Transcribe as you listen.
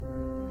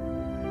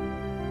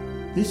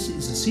This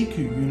is a CQ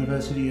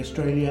University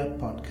Australia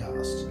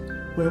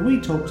podcast, where we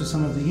talk to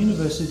some of the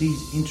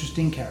university's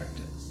interesting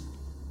characters.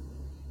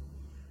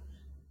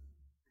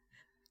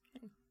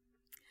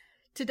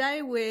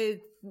 Today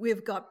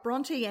we've got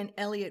Bronte and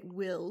Elliot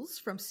Wills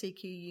from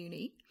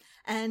CQUni,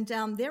 and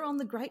they're on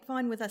the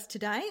Greatvine with us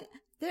today.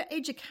 They're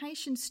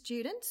education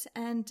students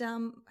and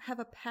have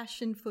a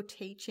passion for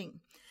teaching.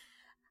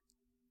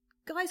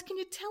 Guys, can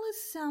you tell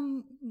us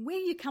where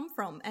you come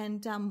from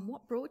and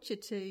what brought you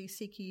to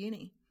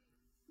CQUni?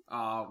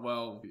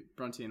 Well,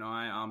 Bronte and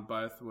I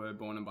both were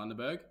born in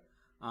Bundaberg,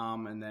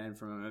 and then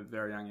from a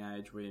very young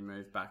age we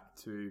moved back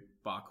to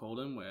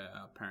Barcaldine where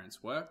our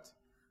parents worked,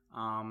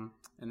 and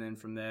then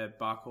from there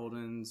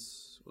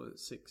Barcaldine's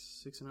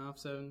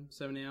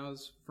 7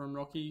 hours from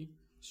Rocky,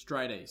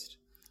 straight east.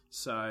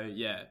 So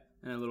yeah,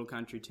 in a little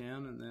country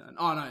town, and then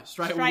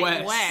straight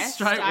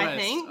west, I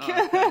think.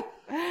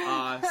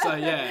 Oh, okay. So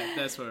yeah,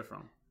 that's where we're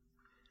from.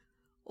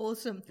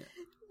 Awesome. Yeah.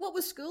 What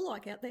was school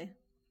like out there?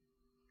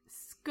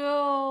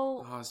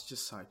 School. Oh, it's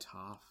just so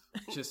tough.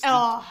 Just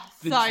tough.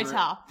 The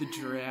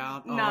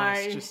drought. No,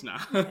 it's just no.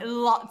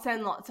 Lots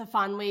and lots of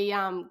fun. We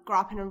grew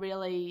up in a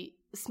really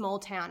small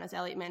town, as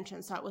Elliot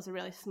mentioned, so it was a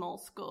really small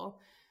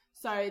school.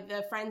 So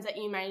the friends that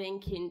you made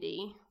in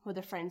kindy were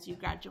the friends you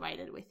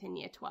graduated with in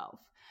year 12.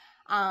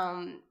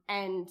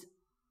 And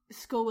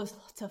school was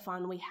lots of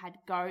fun. We had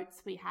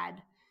goats, we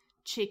had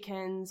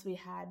chickens, we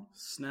had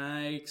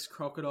snakes,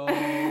 crocodiles,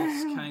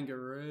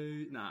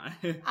 kangaroo. No.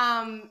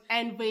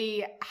 And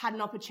we had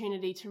an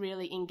opportunity to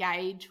really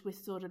engage with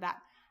sort of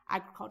that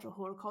agricultural,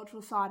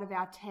 horticultural side of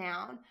our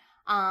town.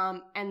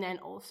 And then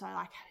also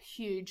like a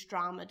huge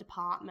drama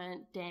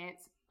department,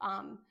 dance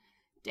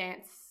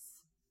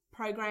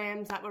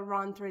programs that were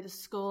run through the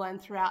school and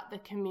throughout the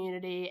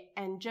community,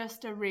 and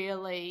just a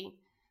really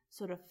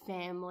sort of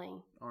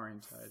family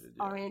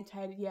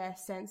orientated,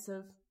 sense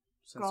of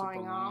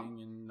growing up,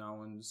 and no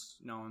one's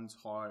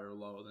higher or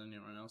lower than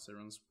anyone else.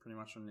 Everyone's pretty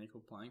much on an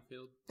equal playing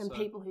field. And so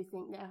people who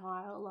think they're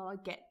higher or lower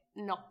get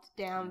knocked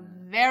down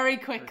very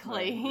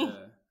quickly.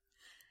 Yeah.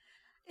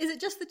 Is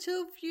it just the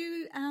two of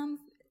you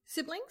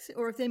siblings,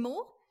 or if there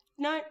more?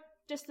 No,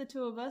 just the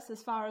two of us,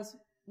 as far as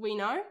we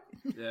know.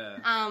 Yeah.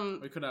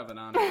 We could have an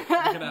aunt. We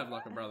could have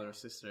like a brother or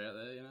sister out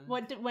there, you know.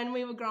 When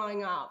we were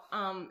growing up,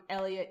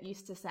 Elliot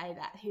used to say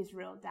that his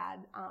real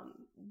dad.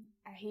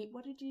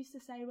 What did you used to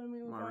say when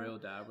we were growing up? My real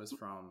dad was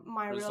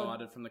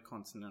resided from the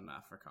continent of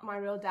Africa. My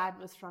real dad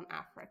was from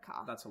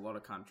Africa. That's a lot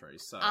of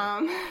countries, so.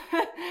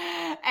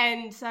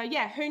 And so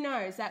yeah, who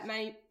knows? That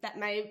may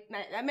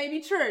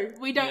be true.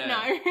 We don't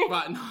know.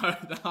 But no,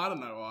 I don't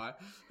know why.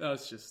 That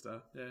was just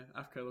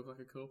Africa looked like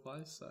a cool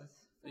place, so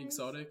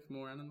exotic,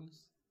 more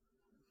animals.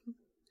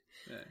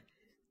 Yeah.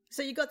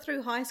 So you got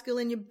through high school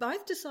and you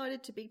both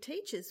decided to be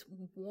teachers.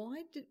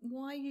 Why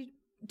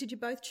did you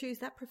both choose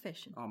that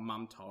profession? Oh,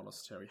 Mum told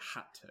us to. We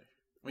had to.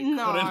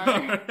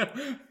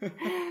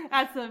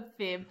 That's a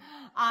fib.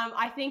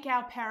 I think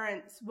our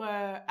parents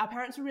were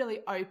really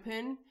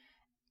open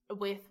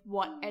with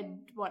what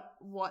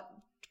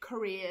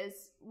careers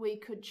we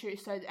could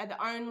choose. So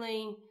the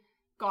only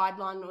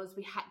guideline was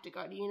we had to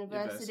go to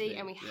university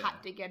and we had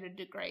to get a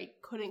degree.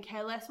 Couldn't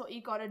care less what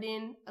you got it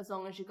in, as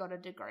long as you got a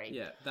degree.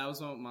 Yeah, that was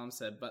what Mum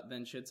said, but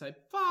then she'd say,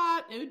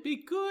 but it would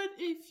be good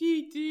if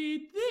you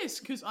did this,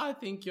 because I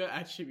think you're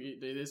actually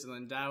do this, and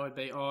then Dad would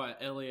be, oh,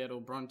 Elliot or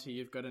Bronte,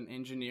 you've got an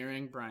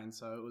engineering brain.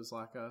 So it was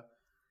like a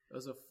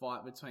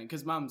fight between,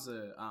 because Mum's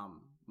a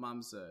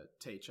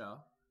teacher,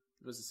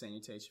 was a senior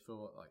teacher for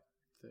what, like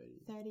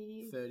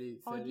 30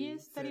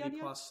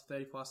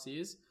 plus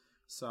years.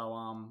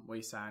 So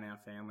we say in our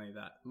family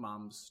that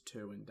Mum's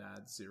 2 and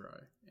Dad's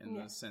 0, in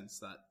the sense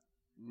that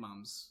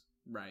Mum's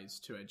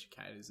raised 2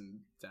 educators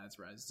and Dad's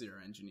raised 0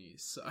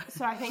 engineers.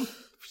 So I think,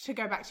 to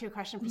go back to your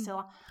question,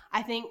 Priscilla,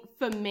 I think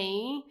for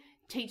me,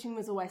 teaching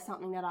was always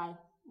something that I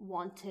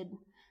wanted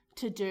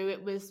to do.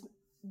 It was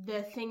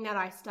the thing that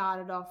I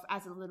started off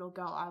as a little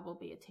girl. I will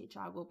be a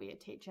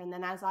teacher. And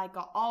then as I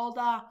got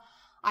older,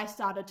 I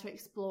started to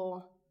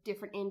explore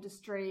different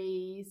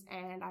industries,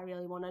 and I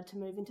really wanted to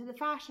move into the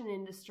fashion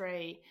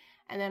industry.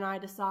 And then I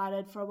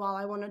decided for a while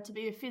I wanted to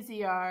be a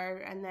physio,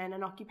 and then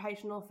an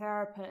occupational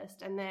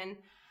therapist. And then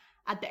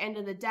at the end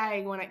of the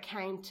day, when it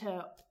came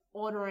to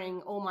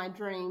ordering all my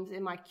dreams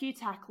in my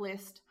QTAC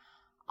list,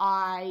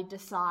 I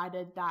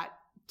decided that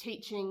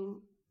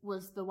teaching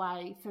was the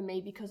way for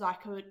me, because I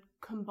could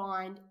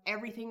combine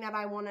everything that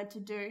I wanted to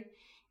do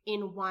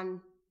in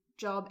one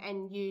job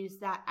and use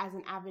that as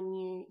an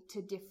avenue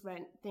to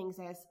different things.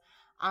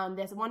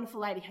 There's a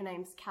wonderful lady, her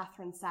name's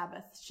Catherine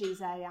Sabbath.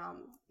 She's a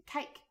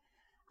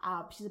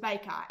she's a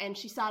baker, and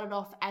she started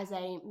off as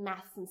a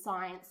maths and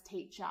science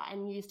teacher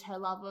and used her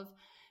love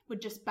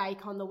would just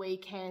bake on the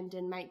weekend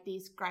and make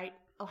these great,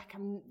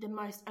 the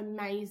most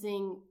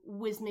amazing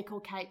whimsical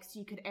cakes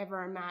you could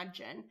ever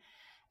imagine.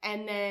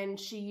 And then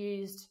she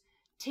used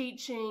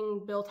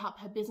teaching, built up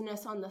her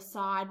business on the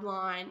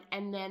sideline,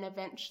 and then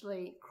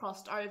eventually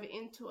crossed over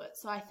into it.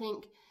 So I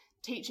think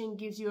teaching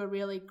gives you a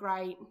really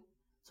great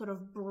sort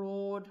of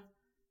broad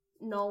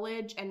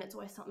knowledge, and it's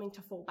always something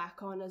to fall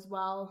back on as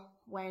well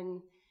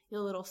when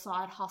your little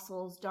side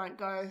hustles don't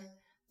go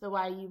the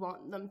way you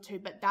want them to.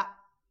 But that,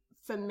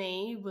 for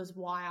me, was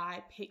why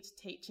I picked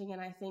teaching,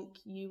 and I think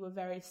you were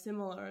very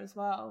similar as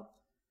well.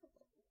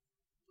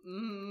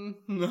 No.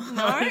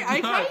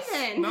 Okay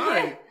then.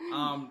 No.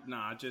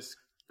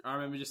 I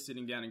remember just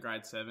sitting down in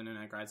grade 7, and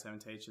our grade 7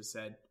 teacher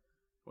said,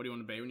 "What do you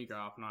want to be when you grow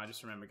up?" And I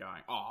just remember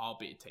going, "Oh, I'll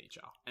be a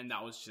teacher." And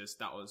that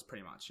was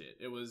pretty much it.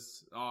 It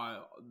was,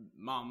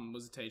 Mum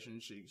was a teacher,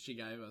 and she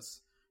gave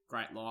us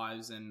great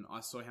lives, and I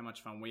saw how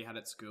much fun we had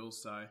at school,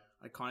 so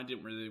I kind of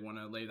didn't really want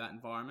to leave that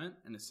environment.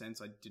 In a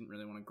sense, I didn't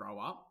really want to grow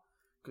up,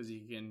 because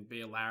you can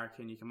be a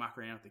larrikin, you can muck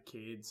around with the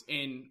kids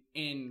in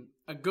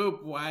a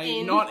good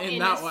way, not in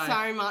that way.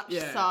 So much so.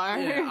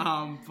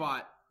 Yeah,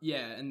 but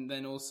yeah, and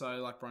then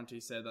also, like Bronte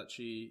said, that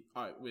she,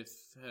 with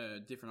her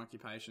different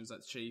occupations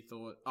that she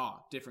thought,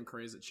 different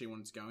careers that she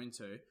wanted to go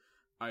into,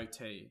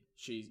 OT,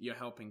 you're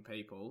helping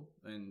people,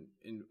 and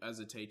as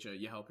a teacher,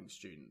 you're helping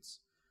students.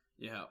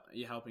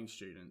 You're helping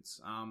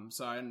students.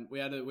 And we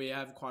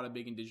have quite a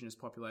big Indigenous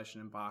population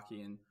in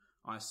Barkey, and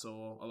I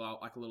saw a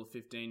little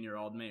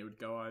 15-year-old me would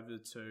go over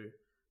to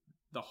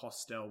the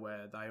hostel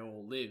where they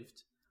all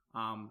lived,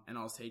 and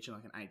I was teaching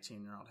like an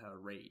 18-year-old how to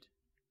read.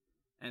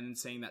 And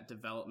seeing that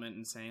development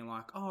and saying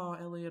like, "Oh,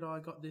 Elliot, I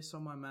got this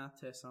on my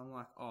math test." And I'm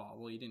like, "Oh,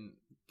 well, you didn't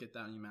get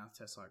that on your math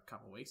test like a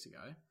couple of weeks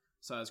ago."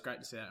 So it's great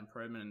to see that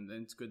improvement,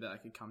 and it's good that they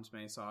could come to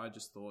me. So I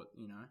just thought,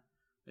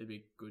 it'd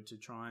be good to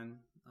try and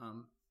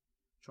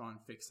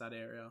fix that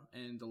area.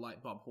 And the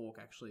late Bob Hawke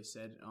actually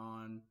said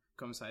on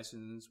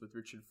Conversations with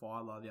Richard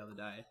Filer the other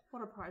day.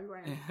 What a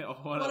program.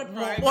 What a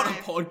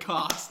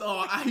podcast.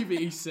 Oh,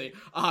 ABC.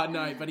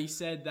 No, but he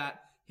said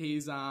that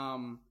his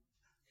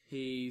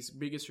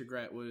biggest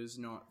regret was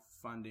not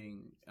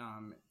funding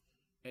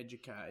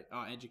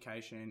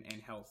education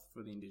and health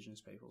for the Indigenous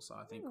people. So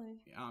I think,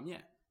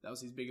 that was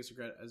his biggest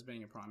regret as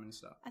being a Prime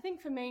Minister. I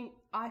think for me,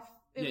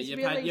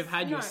 you've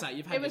had your say.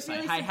 You've had your say.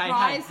 Really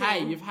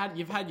hey! You've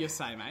had your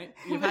say, mate.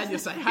 You've had your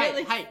say.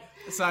 Hey!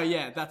 So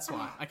yeah, that's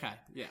why. Okay,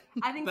 yeah.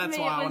 I think that's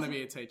for me why I want to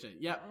be a teacher.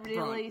 Yep.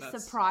 Really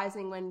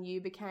surprising when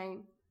you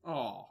became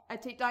a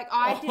teacher. Like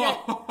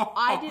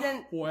I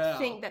didn't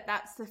think that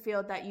that's the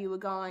field that you were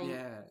going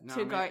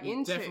to go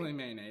into. Definitely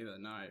me neither.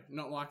 No,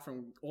 not like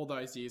from all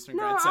those years from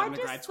grade 7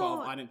 to grade 12.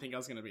 I didn't think I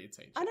was going to be a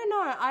teacher. I don't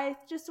know. I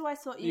just always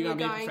thought you were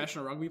going to be a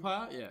professional rugby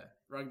player. Yeah,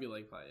 rugby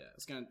league player. Yeah,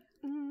 it's going.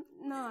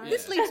 No. Yeah.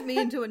 This leads me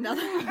into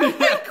another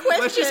question.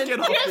 Let's just get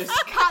off this.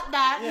 Cut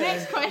that. Yeah.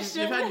 Next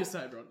question. You've had your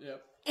say, Bron.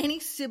 Yep. Any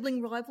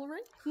sibling rivalry?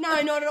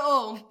 No, not at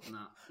all.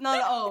 No. Not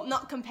at all.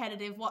 Not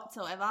competitive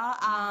whatsoever.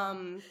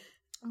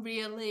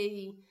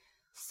 Really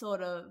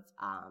sort of...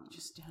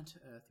 just down to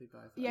earth we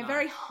both. Yeah,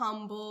 very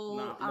humble.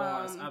 No,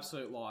 lies.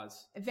 Absolute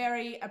lies.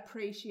 Very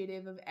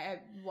appreciative of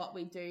what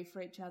we do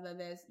for each other.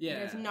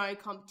 There's no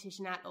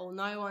competition at all.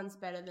 No one's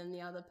better than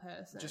the other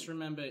person. Just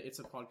remember, it's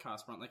a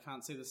podcast, Bron. They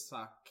can't see the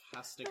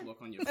sarcastic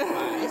look on your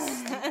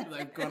face.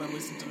 They've got to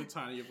listen to the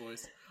tone of your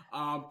voice.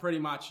 Pretty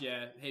much,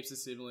 yeah. Heaps of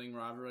sibling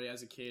rivalry.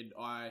 As a kid,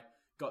 I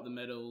got the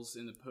medals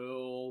in the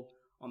pool,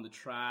 on the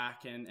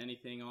track, and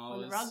anything.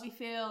 On the rugby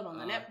field, on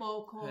the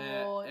netball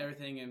court,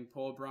 everything. And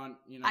poor Brunt,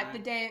 at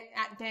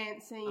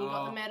dancing, you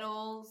got the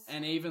medals.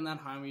 And even at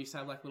home, we used to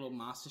have like little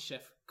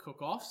MasterChef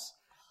cook-offs.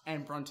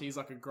 And Bronte's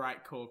like a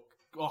great cook,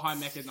 or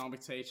home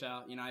economic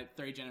teacher.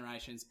 3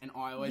 generations, and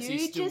I always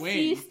used to win.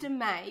 You just used to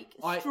make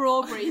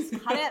strawberries,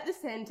 cut out the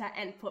centre,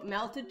 and put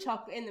melted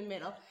chocolate in the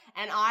middle.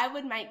 And I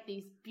would make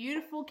these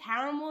beautiful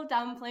caramel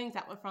dumplings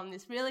that were from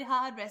this really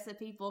hard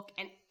recipe book,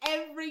 and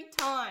every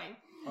time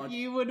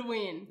you would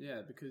win.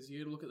 Yeah, because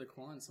you look at the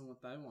clients and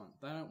what they want.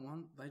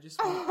 They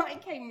just want...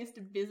 Okay,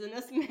 Mr.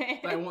 Businessman.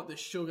 They want the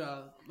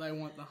sugar, they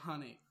want the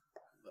honey.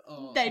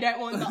 They don't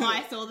want the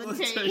ice or the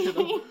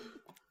tea.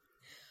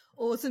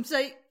 Awesome.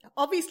 So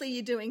obviously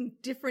you're doing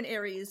different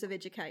areas of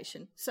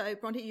education. So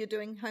Bronte, you're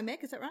doing home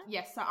ec, is that right?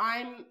 Yes. So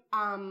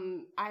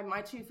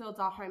my 2 fields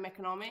are home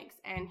economics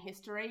and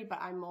history,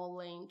 but I more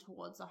lean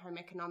towards the home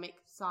economic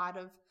side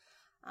of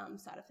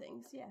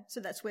things. Yeah. So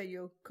that's where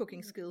your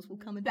cooking skills will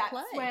come into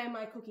play. That's where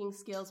my cooking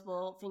skills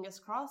will, fingers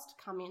crossed,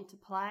 come into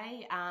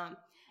play. And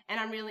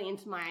I'm really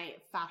into my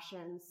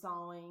fashion,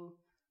 sewing,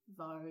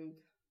 Vogue,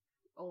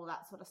 all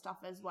that sort of stuff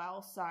as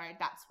well. So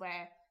that's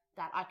where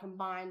that I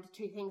combined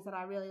 2 things that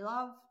I really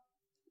love,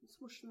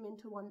 swoosh them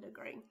into 1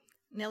 degree.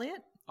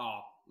 Elliot?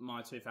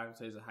 My 2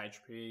 faculties are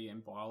HP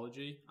and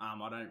biology. I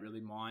don't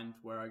really mind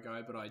where I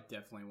go, but I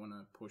definitely want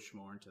to push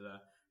more into the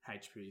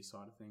HP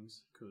side of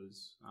things,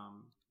 because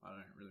I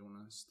don't really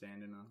want to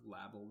stand in a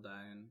lab all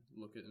day and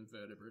look at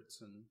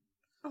invertebrates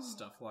and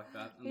stuff like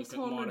that. And Miss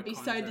Horn would be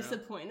so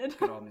disappointed.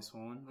 Good old Miss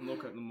Horn. And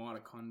look at the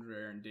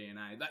mitochondria and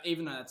DNA.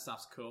 Even though that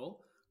stuff's cool,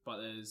 but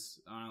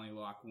there's only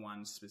like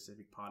one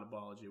specific part of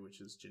biology,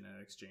 which is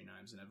genetics,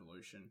 genomes, and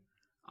evolution.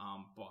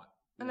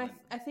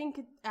 I think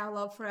our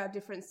love for our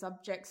different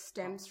subjects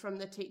stems from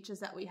the teachers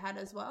that we had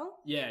as well.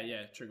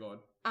 Yeah, true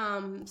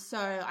God.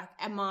 So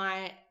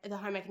the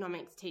home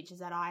economics teachers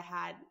that I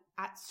had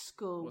at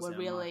school were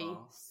really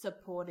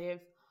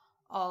supportive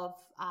of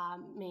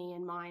me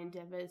and my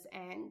endeavours,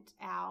 and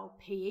our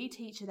PE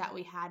teacher that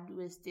we had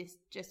was this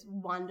just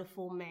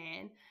wonderful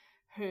man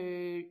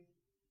who,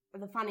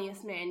 the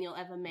funniest man you'll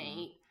ever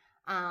meet.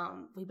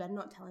 We better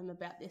not tell him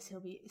about this. He'll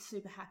be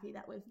super happy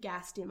that we've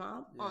gassed him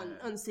up on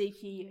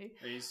CQU.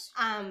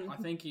 I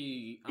think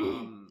he,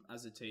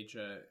 as a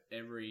teacher,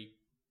 every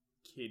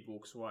kid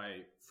walks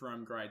away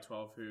from grade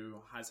 12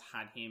 who has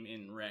had him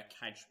in rec,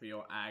 HP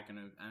or ag and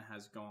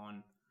has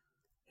gone,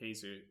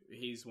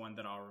 he's one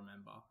that I'll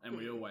remember, and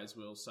we always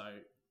will. So,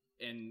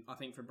 and I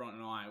think for Bronte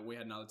and I, we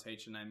had another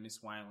teacher named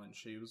Miss Whalen.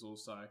 She was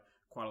also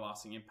quite a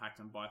lasting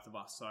impact on both of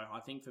us. So I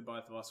think for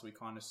both of us, we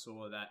kind of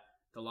saw that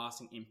the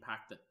lasting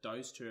impact that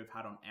those two have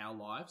had on our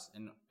lives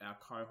and our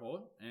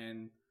cohort,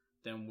 and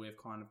then we've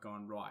kind of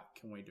gone, right,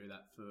 can we do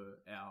that for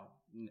our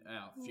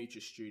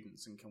future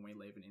students, and can we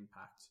leave an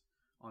impact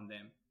on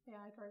them? Yeah,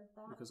 I agree with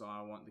that. Because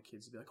I want the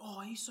kids to be like,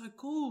 oh, he's so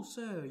cool,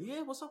 sir.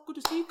 Yeah, what's up? Good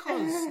to see you,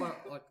 cuz.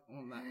 like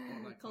on that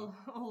kind of,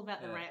 all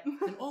about the rep.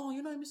 And, oh,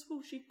 Miss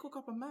Wolf, she cook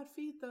up a mad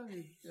feed though.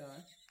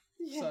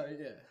 Yeah. So,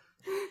 yeah.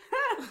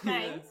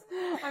 Thanks.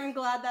 I'm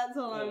glad that's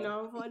all I'm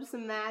known for, just a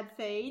mad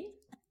feed.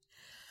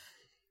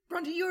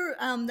 Bronte, you're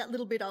that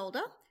little bit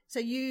older, so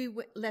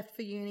you left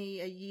for uni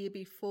a year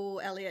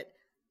before Elliot.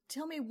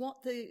 Tell me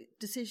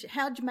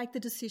how did you make the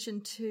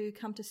decision to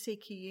come to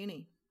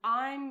CQUni?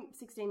 I'm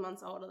 16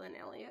 months older than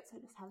Elliot, so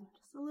just have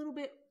just a little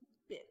bit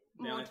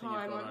more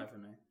time on. Over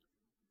me.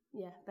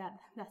 Yeah,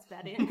 that's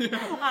about it.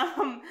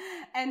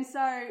 And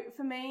so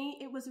for me,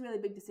 it was a really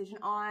big decision.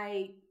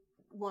 I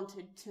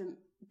wanted to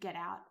get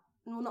out.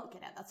 Well, not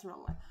get out, that's the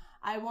wrong word.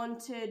 I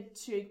wanted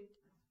to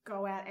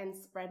go out and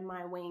spread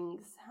my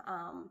wings.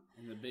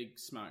 In the big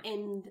smoke.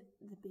 In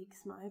the big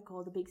smoke,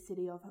 or the big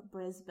city of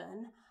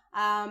Brisbane.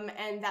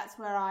 And that's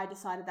where I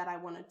decided that I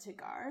wanted to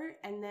go.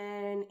 And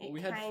then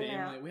we had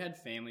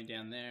family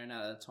down there, and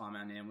at that time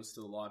our nan was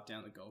still alive down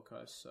at the Gold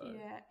Coast. So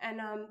yeah, and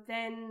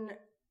then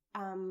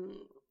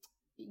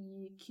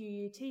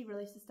QUT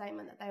released a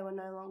statement that they were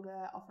no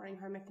longer offering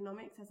home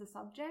economics as a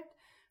subject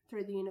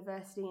through the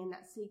university, and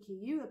that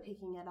CQU were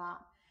picking it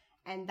up.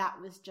 And that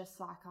was just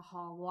like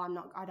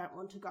I don't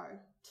want to go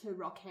to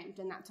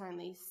Rockhampton. That's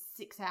only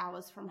 6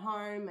 hours from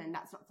home, and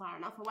that's not far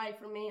enough away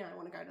from me. I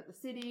want to go to the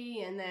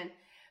city. And then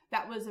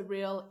that was a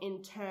real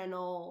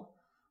internal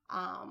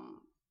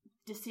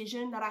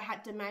decision that I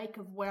had to make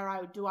of where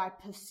I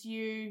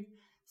pursue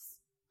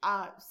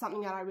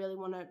something that I really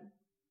want to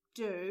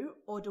do,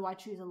 or do I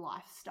choose a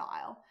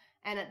lifestyle?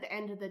 And at the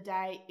end of the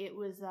day, it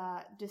was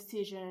a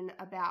decision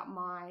about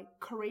my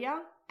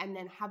career and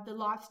then have the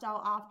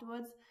lifestyle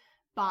afterwards.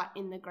 But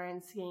in the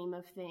grand scheme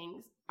of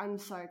things, I'm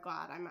so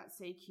glad I'm at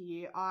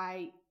CQU.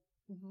 I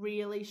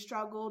really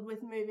struggled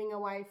with moving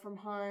away from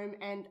home,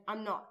 and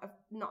I'm not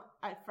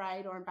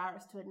afraid or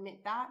embarrassed to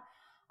admit that.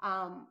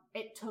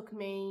 It took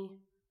me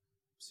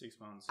 6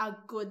 months, a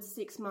good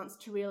 6 months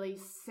to really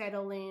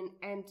settle in.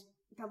 And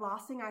the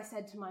last thing I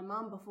said to my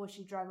mum before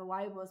she drove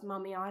away was,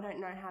 "Mummy, I don't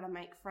know how to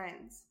make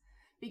friends,"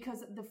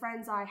 because the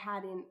friends I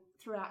had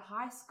throughout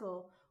high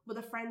school were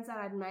the friends that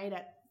I'd made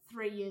at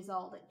 3 years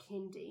old at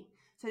kindy.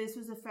 So this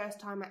was the first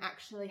time I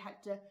actually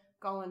had to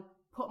go and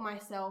put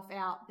myself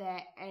out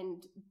there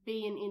and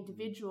be an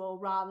individual,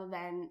 rather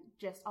than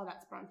just, oh,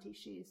 that's Bronte,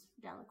 she's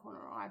down the corner,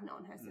 or I've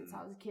known her since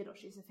I was a kid, or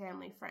she's a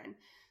family friend.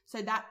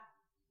 So that,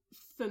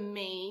 for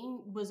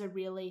me, was a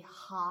really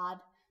hard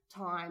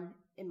time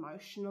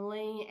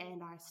emotionally,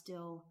 and I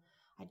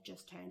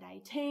just turned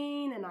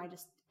 18, and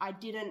I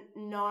didn't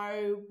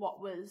know what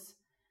was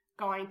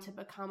going to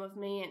become of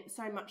me, and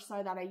so much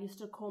so that I used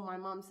to call my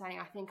mum saying,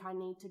 I think I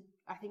need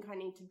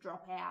to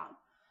drop out,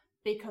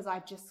 because I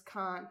just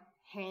can't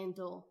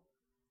handle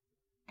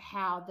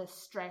how the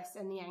stress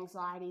and the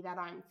anxiety that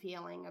I'm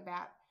feeling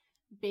about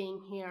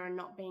being here and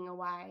not being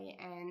away.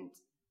 And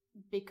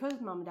because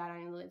mum and dad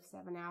only live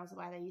 7 hours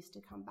away, they used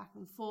to come back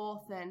and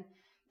forth, and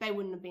they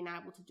wouldn't have been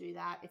able to do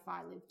that if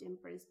I lived in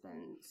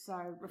Brisbane.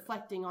 So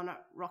reflecting on it,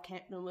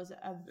 Rockhampton was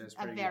a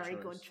very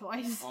good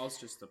choice. I was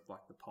just the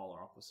polar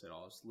opposite.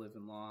 I was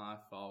living life.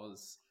 I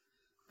was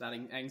that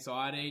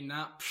anxiety.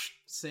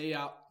 See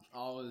ya.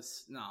 I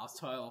was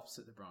totally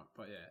opposite the Bronte.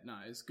 But yeah, no,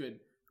 it's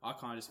good. I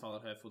kind of just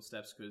followed her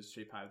footsteps because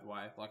she paved the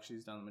way. Like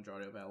she's done the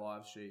majority of our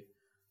lives. She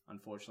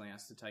unfortunately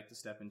has to take the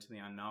step into the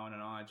unknown,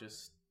 and I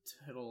just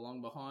tittle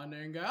along behind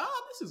her and go,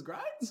 this is great.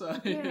 So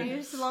yeah, you're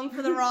just along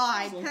for the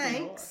ride.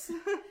 Thanks.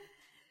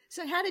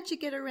 So how did you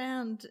get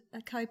around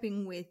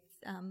coping with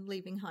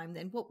leaving home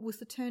then? What was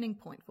the turning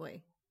point for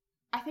you?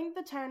 I think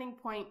the turning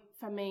point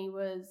for me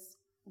was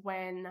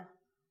when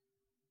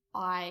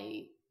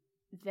I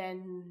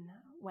then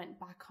went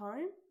back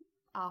home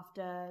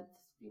after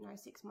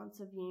 6 months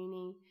of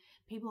uni.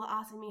 People are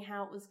asking me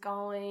how it was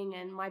going,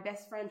 and my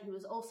best friend, who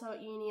was also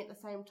at uni at the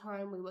same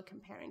time, we were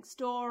comparing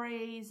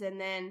stories.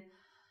 And then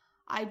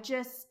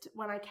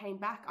when I came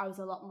back, I was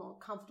a lot more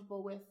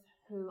comfortable with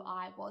who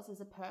I was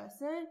as a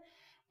person,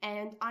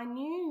 and I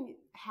knew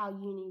how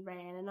uni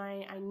ran, and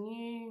I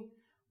knew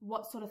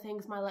what sort of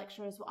things my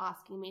lecturers were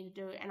asking me to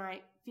do. And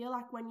I feel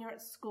like when you're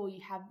at school, you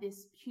have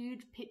this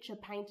huge picture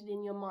painted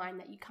in your mind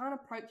that you can't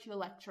approach your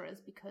lecturers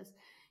because,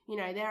 you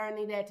know, they're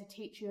only there to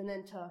teach you and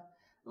then to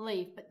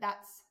leave. But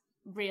that's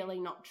really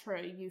not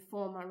true. You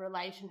form a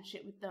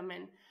relationship with them,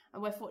 and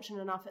we're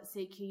fortunate enough at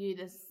CQU,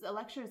 there's the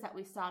lecturers that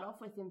we start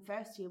off with in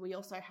first year. We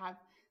also have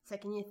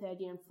second year, third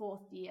year and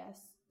fourth year.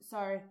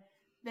 So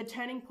the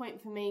turning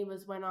point for me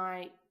was when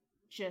I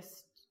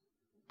just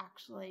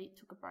actually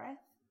took a breath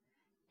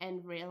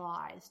and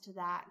realised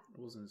that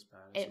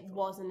it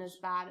wasn't as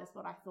bad as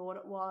what I thought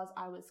it was.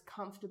 I was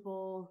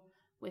comfortable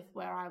with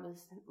where I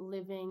was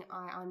living.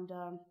 I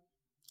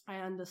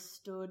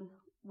understood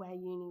where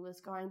uni was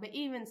going. But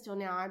even still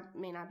now, I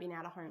mean, I've been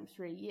out of home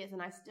 3 years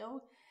and I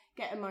still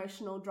get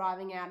emotional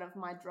driving out of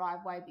my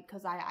driveway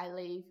because I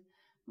leave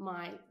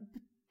my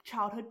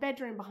childhood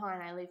bedroom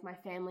behind. I leave my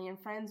family and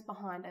friends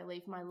behind. I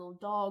leave my little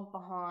dog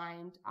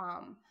behind.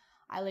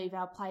 I leave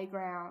our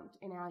playground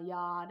in our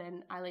yard,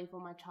 and I leave all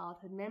my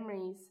childhood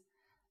memories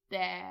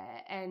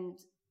there. And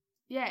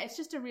yeah, it's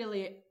just a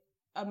really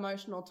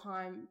emotional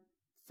time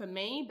for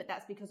me, but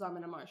that's because I'm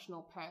an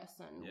emotional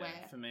person. Yeah,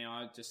 where for me,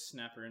 I just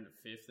snap her into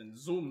fifth and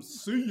zoom,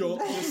 see ya,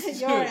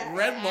 just You're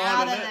red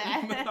out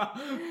line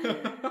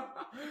of it.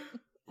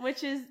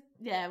 Which is,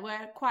 yeah,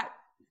 we're quite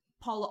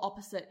polar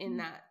opposite in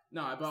that.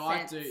 No,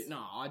 but sense.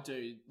 I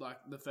do, like,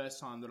 the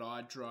first time that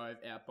I drove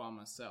out by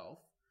myself,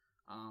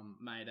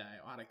 May Day,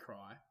 I had a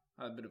cry.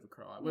 I had a bit of a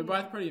cry. We're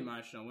both pretty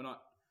emotional.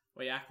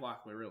 We act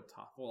like we're real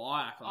tough. Well,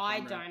 I act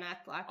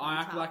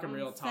like I'm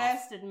real tough.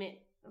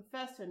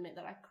 First to admit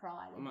that I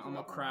cried. I'm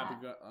a crab.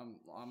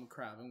 I'm a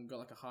crab. I've got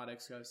like a hard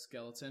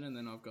exoskeleton, and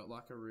then I've got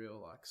like a real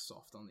like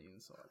soft on the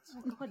insides.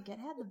 Oh God, get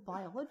out the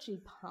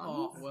biology puns.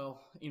 Oh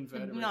well,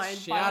 invertebrates. No,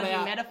 Shout biology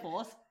out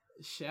metaphors.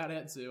 Shout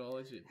out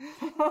zoology.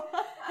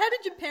 How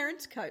did your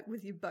parents cope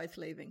with you both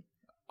leaving?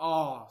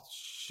 Oh,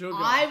 sugar.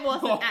 I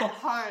wasn't at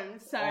home,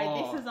 so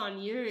this is on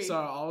you. So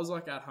I was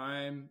like at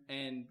home,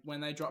 and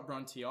when they dropped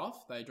Bronte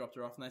off, they dropped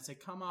her off, and they said,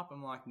 "Come up."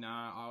 I'm like, "No,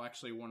 I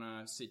actually want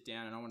to sit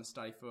down, and I want to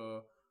study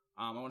for."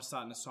 I want to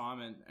start an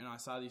assignment, and I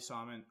started the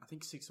assignment, I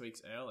think 6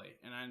 weeks early,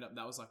 and I ended up,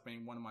 that was like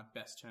being one of my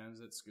best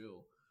terms at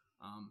school.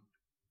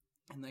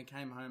 And they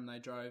came home, they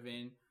drove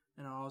in,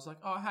 and I was like,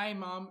 "Oh, hey,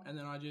 Mum," and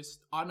then I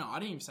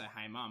didn't even say,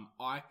 "Hey, Mum."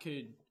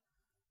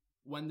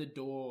 When the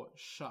door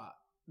shut,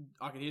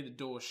 I could hear the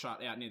door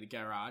shut out near the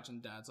garage,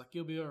 and Dad's like,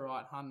 "You'll be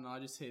alright, hun," and I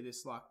just hear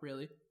this like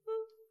really,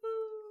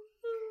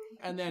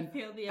 and then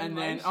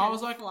I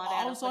was like,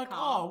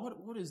 "Oh,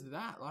 what is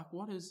that? Like,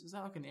 is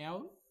that like an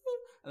owl?"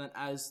 And then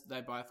as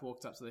they both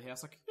walked up to the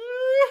house, like,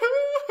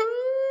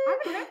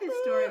 I've heard this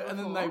story before. And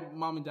then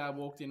Mum and Dad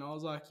walked in. I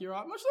was like, "You're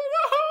right." She's like,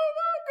 "Oh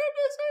my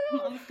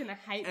goodness." Mum's gonna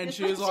hate and this.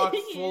 she was like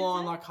full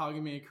on like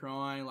hugging me,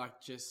 crying,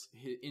 like just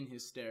in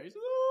hysterics.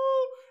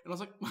 And I was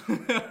like,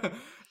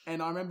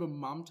 and I remember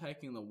Mum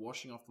taking the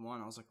washing off the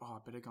line. I was like, "Oh, I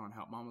better go and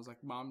help Mum." I was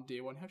like, "Mum, do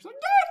you want help?" She's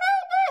like, "Don't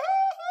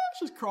help.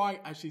 She's crying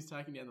as she's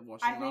taking down the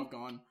washing. And I've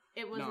gone.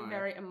 It was a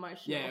very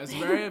emotional. Yeah, it was a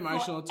very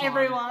emotional time.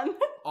 Everyone.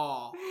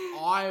 Oh,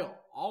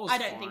 I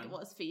don't think it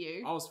was for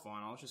you. I was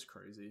fine. I was just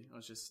crazy. I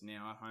was just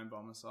now at home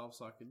by myself,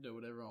 so I could do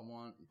whatever I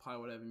want, play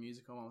whatever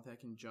music I want without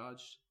getting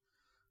judged.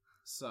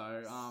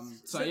 So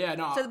yeah,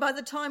 no. So by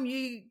the time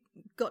you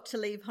got to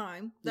leave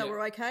home, they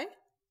were okay?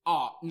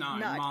 Oh, no.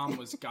 Mum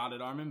was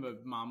gutted. I remember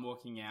Mum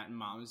walking out and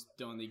Mum was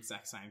doing the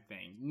exact same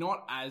thing.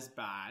 Not as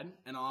bad.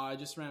 And I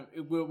just remember,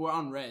 we're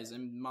on res,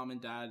 and Mum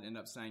and Dad ended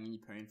up staying in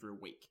Yapoon for a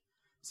week.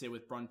 So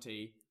with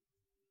Bronte,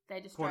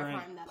 they just drove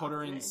home that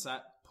afternoon.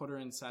 Put her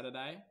in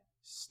Saturday,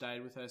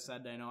 stayed with her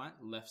Saturday night,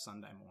 left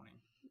Sunday morning.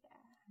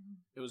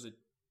 Yeah. It was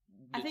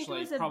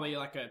probably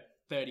like a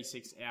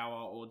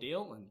 36-hour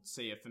ordeal, and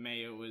for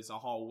me it was a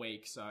whole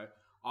week, so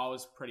I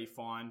was pretty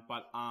fine.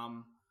 But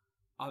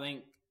I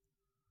think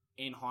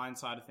in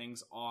hindsight of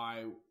things,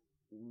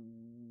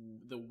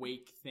 the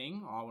week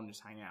thing, I want to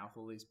just hang out with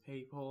all these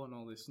people and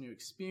all this new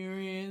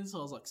experience. I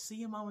was like, "See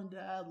you, Mum and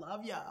Dad,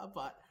 love ya."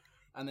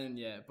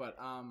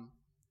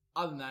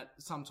 Other than that,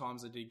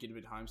 sometimes I did get a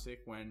bit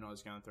homesick when I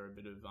was going through a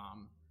bit of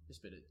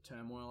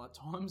turmoil at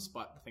times,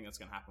 but I think that's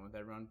going to happen with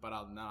everyone. But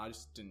other than that, I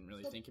just didn't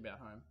really think about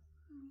home,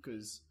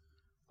 because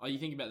you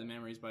think about the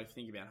memories, but if you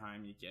think about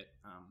home, you get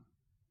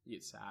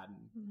sad,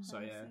 and so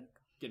yeah,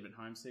 get a bit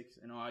homesick.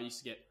 And I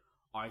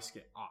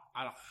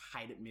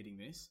hate admitting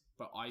this,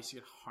 but I used to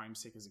get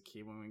homesick as a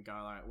kid when we would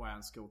go like away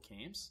on school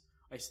camps.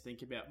 I used to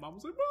think about Mum. I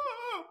was like,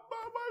 "Mum,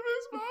 I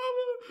miss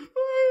Mum."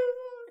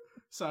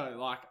 So,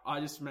 like, I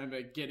just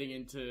remember getting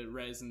into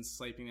res and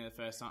sleeping there the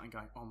first night and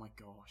going, "Oh my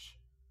gosh,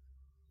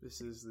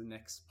 this is the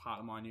next part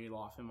of my new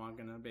life. Am I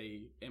going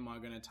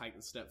to take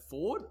the step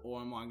forward,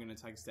 or am I going to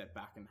take a step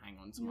back and hang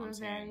on to Mum's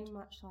hand?" Very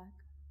much like,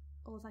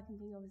 all I can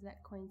think of is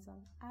that Queen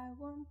song, "I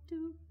want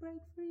to break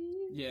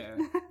free." Yeah.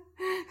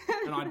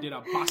 And I did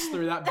a bust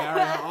through that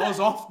barrier. I was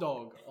off,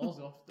 dog.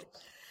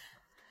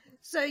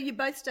 So you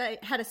both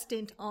had a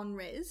stint on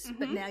res,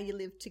 but now you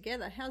live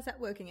together. How's that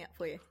working out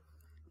for you?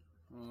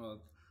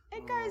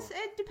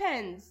 It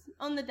depends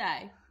on the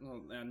day.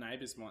 Well, our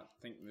neighbours might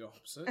think the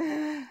opposite.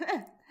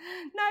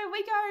 No,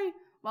 we go,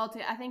 well,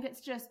 I think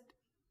it's just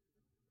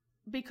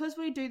because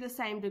we do the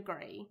same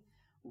degree,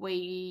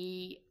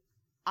 we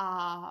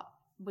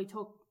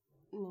talk,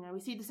 we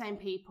see the same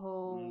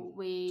people,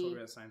 we talk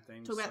about the same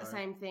things. Talk about the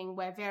same thing.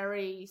 We're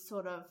very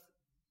sort of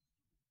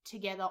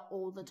together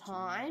all the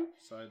time.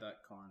 So that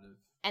kind of...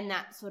 And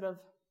that sort of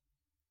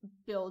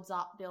builds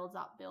up,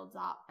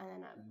 and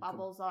then it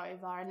bubbles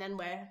over, and then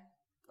we're...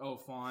 Oh,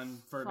 fine,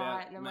 for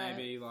about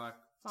maybe like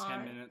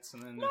fine. 10 minutes,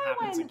 and then it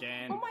happens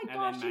again. Oh my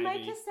gosh, you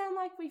make us sound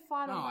like we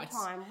fight all the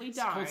time. We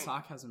don't. It's called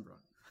sarcasm, bro.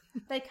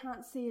 They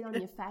can't see it on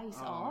your face,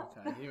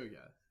 okay, here we go.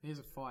 Here's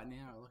a fight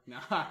now. Look,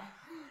 nah.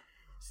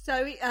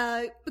 So,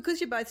 because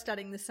you're both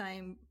studying the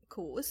same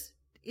course,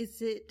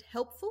 is it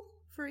helpful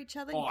for each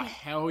other? Oh,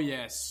 hell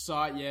yes.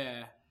 So,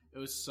 yeah. It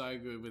was so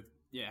good with,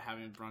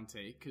 having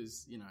Bronte,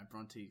 because,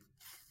 Bronte,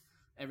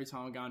 every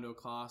time I go into a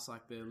class,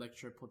 like, the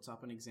lecturer puts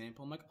up an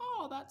example, I'm like,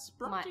 oh, that's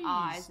Bronte's.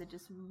 My eyes are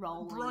just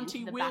rolling Bronte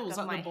into the Wills back of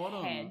at my the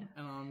bottom. head.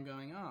 And I'm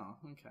going, oh,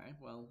 okay,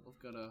 well, I've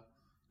got to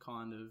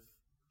kind of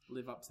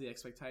live up to the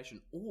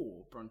expectation,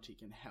 or Bronte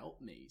can help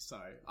me. So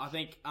I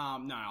think,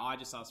 I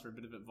just ask for a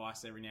bit of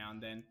advice every now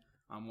and then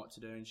what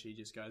to do, and she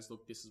just goes,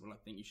 look, this is what I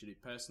think you should do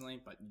personally,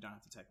 but you don't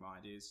have to take my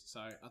ideas.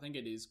 So I think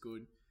it is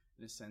good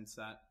in a sense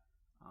that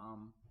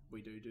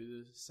we do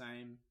the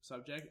same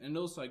subject, and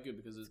also good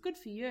because it's good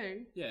for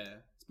you. Yeah,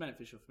 it's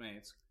beneficial for me.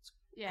 It's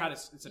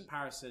a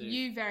parasitic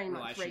You very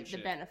much reap the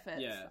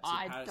benefits. Yeah,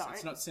 I don't.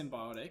 It's not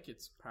symbiotic,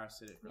 it's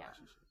parasitic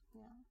relationship.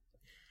 Yeah.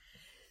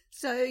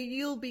 So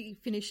you'll be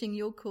finishing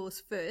your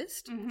course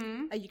first.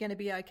 Mm-hmm. Are you going to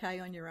be okay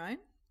on your own?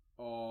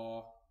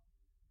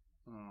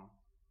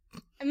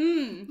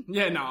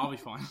 Yeah, no, I'll be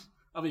fine.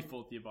 I'll be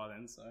fourth year by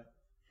then, so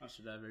I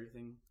should have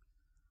everything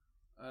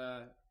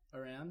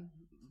around.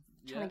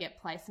 Trying to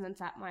get placements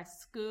at my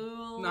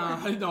school.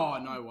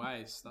 No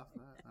way. Stuff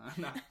that.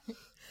 No.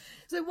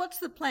 So what's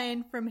the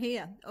plan from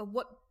here? Or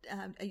what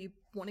are you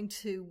wanting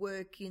to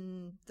work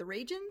in the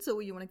regions,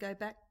 or you want to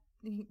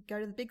go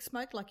to the big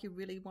smoke like you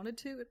really wanted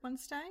to at one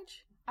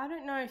stage? I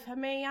don't know. For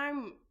me,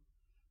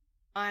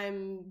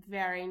 I'm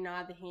very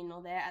neither here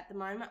nor there at the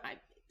moment. It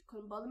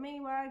couldn't bother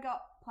me where I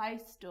got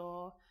placed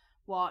or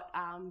what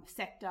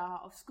sector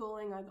of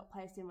schooling I got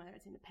placed in, whether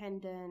it's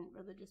independent,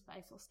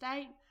 religious-based or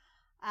state.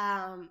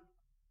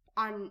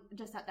 I'm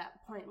just at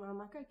that point where I'm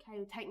like,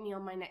 okay, take me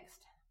on my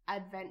next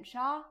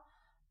adventure.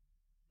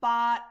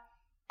 But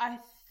I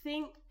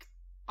think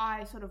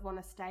I sort of want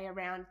to stay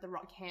around the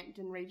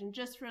Rockhampton region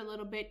just for a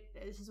little bit.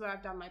 This is where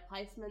I've done my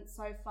placements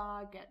so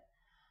far,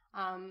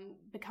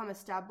 become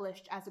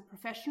established as a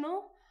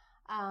professional,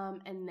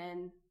 and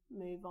then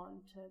move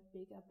on to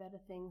bigger, better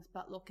things.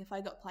 But look, if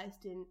I got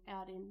placed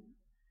out in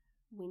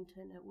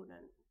Winton, it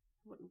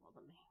wouldn't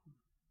bother me.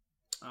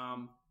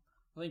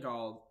 I think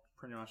I'll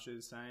pretty much do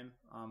the same.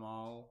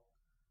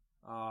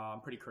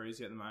 I'm pretty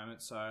cruisy at the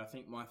moment, so I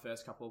think my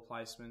first couple of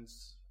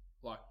placements,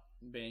 like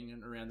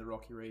being around the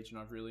Rocky region,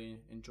 I've really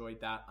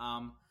enjoyed that.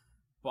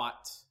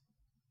 But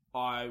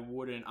I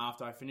wouldn't,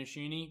 after I finish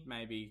uni,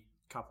 maybe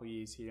a couple of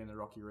years here in the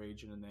Rocky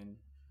region and then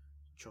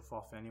chuff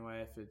off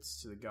anyway, if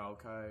it's to the Gold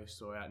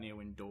Coast or out near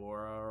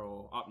Windora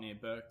or up near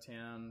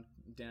Burketown,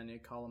 down near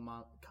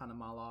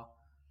Cunnamulla,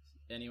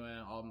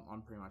 anywhere,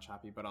 I'm pretty much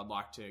happy. But I'd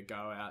like to go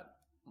out.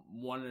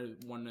 One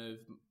of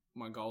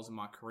my goals in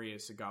my career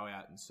is to go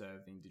out and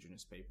serve the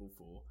Indigenous people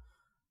for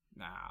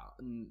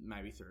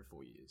maybe 3 or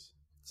 4 years.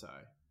 So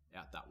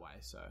out that way.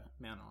 So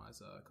Mount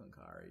Isa,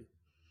 Cloncurry,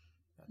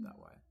 out that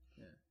way.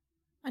 Yeah.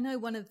 I know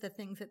one of the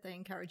things that they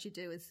encourage you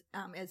to do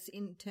as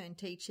intern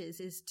teachers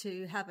is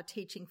to have a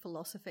teaching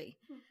philosophy.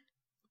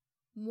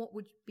 What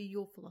would be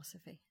your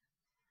philosophy?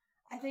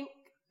 I think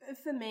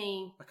for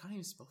me... I can't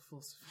even spell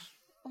philosophy.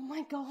 Oh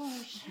my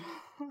gosh.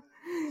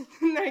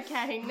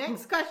 Okay,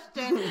 next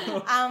question.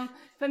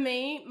 For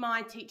me,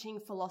 my teaching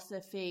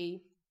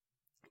philosophy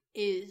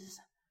is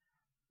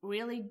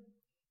really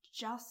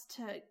just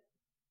to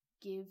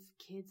give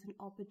kids an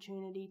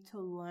opportunity to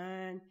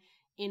learn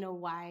in a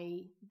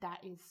way that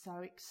is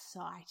so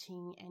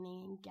exciting and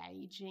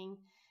engaging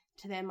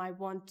to them. I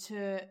want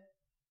to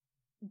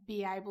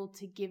be able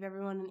to give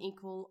everyone an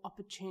equal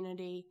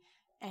opportunity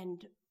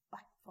and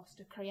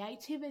foster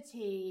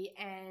creativity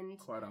and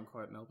quote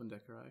unquote Melbourne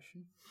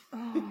decoration.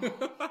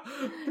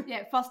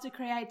 Foster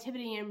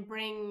creativity and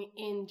bring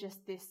in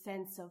just this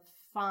sense of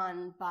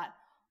fun, but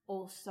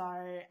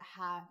also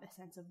have a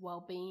sense of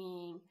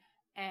well-being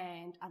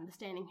and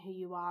understanding who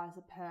you are as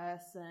a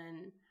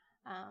person.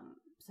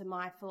 So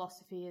my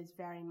philosophy is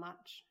very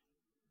much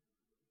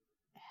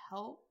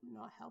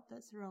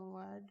that's the wrong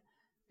word,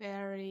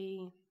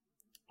 very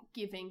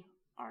giving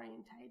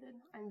orientated.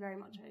 I'm very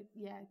much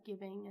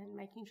giving and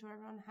making sure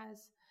everyone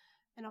has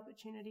an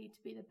opportunity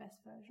to be the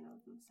best version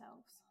of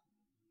themselves.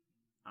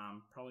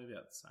 Probably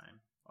about the same,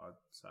 I'd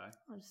say.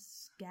 I'll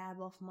just scab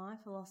off my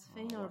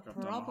philosophy, not like a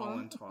I've problem. done my whole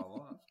entire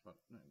life, but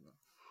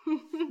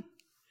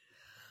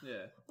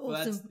yeah. Awesome. Well,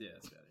 that's about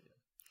it.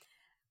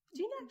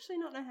 Do you actually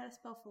not know how to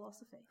spell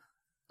philosophy?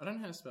 I don't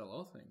know how to spell a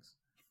lot of things.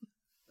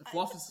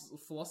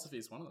 Philosophy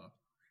is one of them.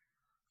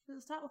 Does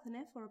it start with an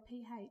F or a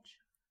PH?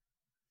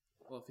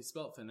 Well, if you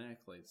spell it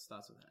phonetically, it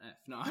starts with an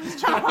F. No, I'm just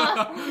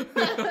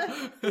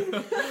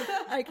joking.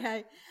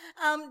 Okay.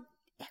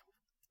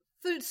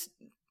 For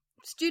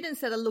students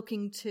that are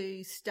looking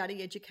to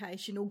study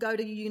education or go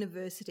to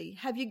university,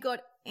 have you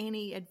got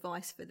any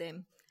advice for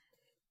them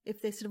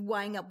if they're sort of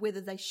weighing up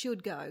whether they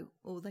should go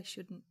or they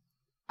shouldn't?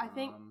 I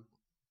think... do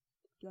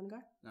you want to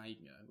go? No, you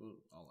can go.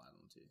 I'll add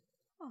on to you.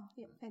 Oh,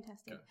 yeah,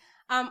 fantastic.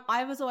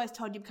 I was always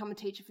told you become a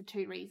teacher for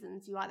two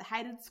reasons. You either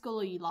hated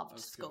school or you loved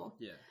school.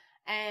 Yeah.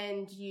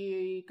 And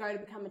you go to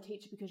become a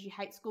teacher because you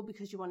hate school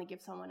because you want to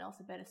give someone else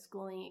a better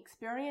schooling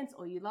experience,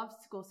 or you love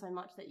school so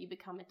much that you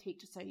become a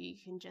teacher so you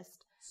can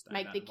just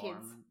make the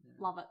kids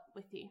love it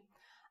with you.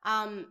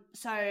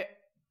 So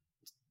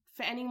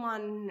for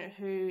anyone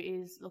who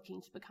is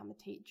looking to become a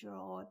teacher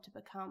or to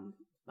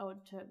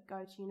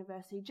go to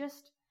university,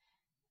 just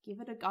give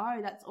it a go.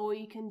 That's all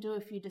you can do.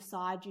 If you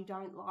decide you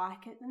don't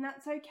like it, then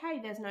that's okay.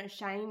 There's no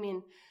shame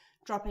in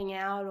dropping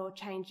out or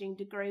changing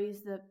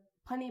degrees.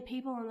 Plenty of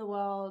people in the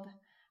world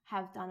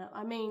have done it.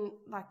 I mean,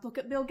 like, look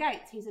at Bill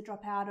Gates. He's a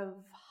dropout of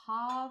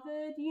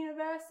Harvard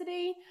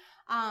University.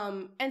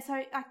 And so,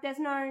 like, there's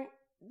no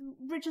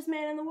richest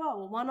man in the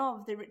world, or one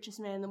of the richest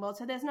men in the world.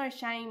 So there's no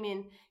shame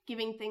in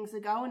giving things a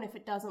go. And if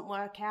it doesn't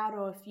work out,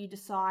 or if you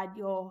decide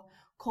your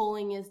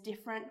calling is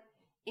different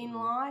in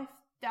life,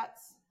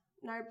 that's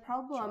no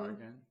problem.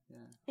 Try again.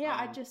 Yeah,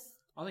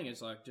 I think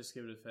it's like, just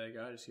give it a fair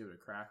go. Just give it a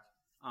crack.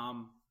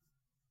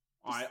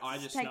 I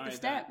just take know the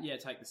step.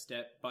 that, take the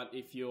step. But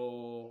if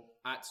you're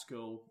at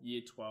school,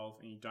 year 12,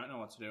 and you don't know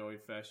what to do, or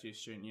your first year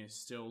student, you're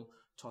still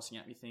tossing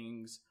at me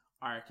things,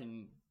 I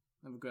reckon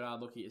have a good hard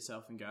look at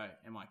yourself and go,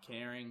 am I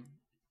caring?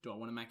 Do I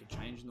want to make a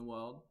change in the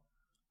world?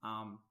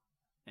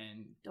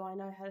 And do I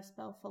know how to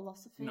spell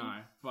philosophy?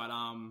 No, but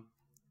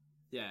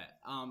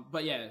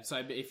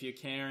so if you're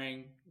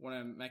caring, want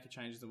to make a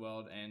change in the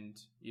world,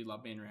 and you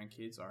love being around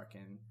kids, I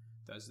reckon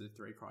those are the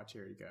three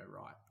criteria to go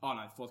right. Oh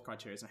no, the fourth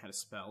criteria is know how to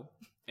spell,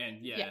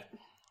 and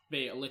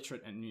be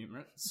illiterate and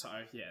numerate. So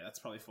that's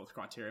probably the fourth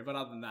criteria. But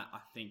other than that, I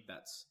think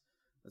that's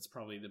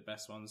probably the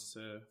best ones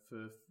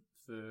for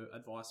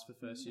advice for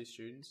first year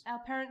students. Our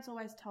parents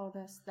always told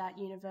us that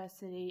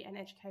university and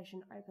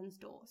education opens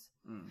doors,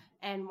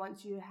 and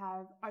once you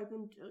have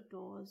opened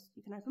doors,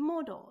 you can open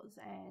more doors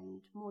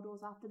and more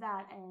doors after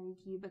that, and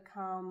you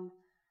become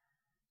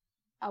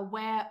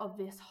aware of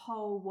this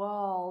whole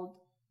world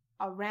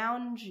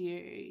around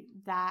you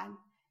that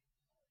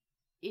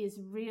is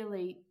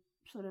really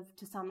sort of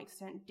to some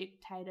extent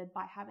dictated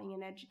by having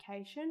an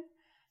education.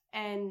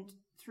 And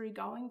through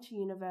going to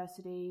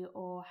university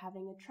or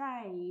having a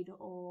trade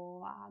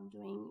or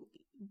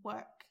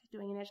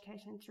doing an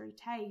education through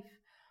TAFE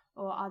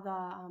or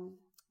other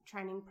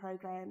training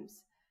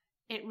programs,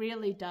 it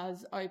really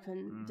does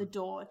open the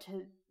door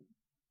to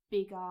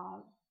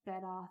bigger,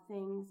 better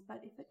things.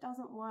 But if it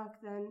doesn't work,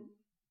 then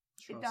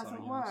it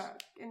doesn't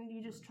work, and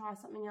you just try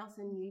something else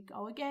and you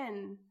go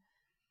again.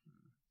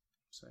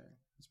 So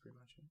that's pretty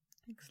much it.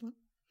 Excellent.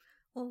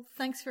 Well,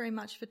 thanks very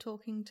much for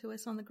talking to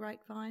us on the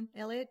Grapevine.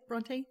 Elliot,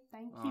 Bronte.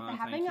 Thank you for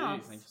having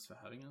us. Thanks for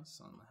having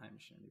us on the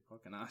Hamish and Andy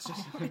podcast.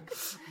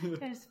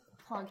 Just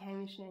plug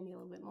Hamish and Andy a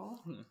little bit more.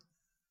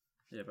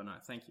 Yeah, but no,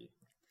 thank you.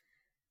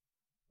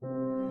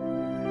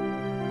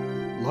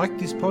 Like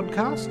this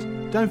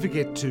podcast? Don't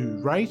forget to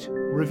rate,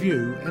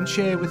 review and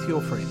share with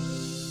your friends.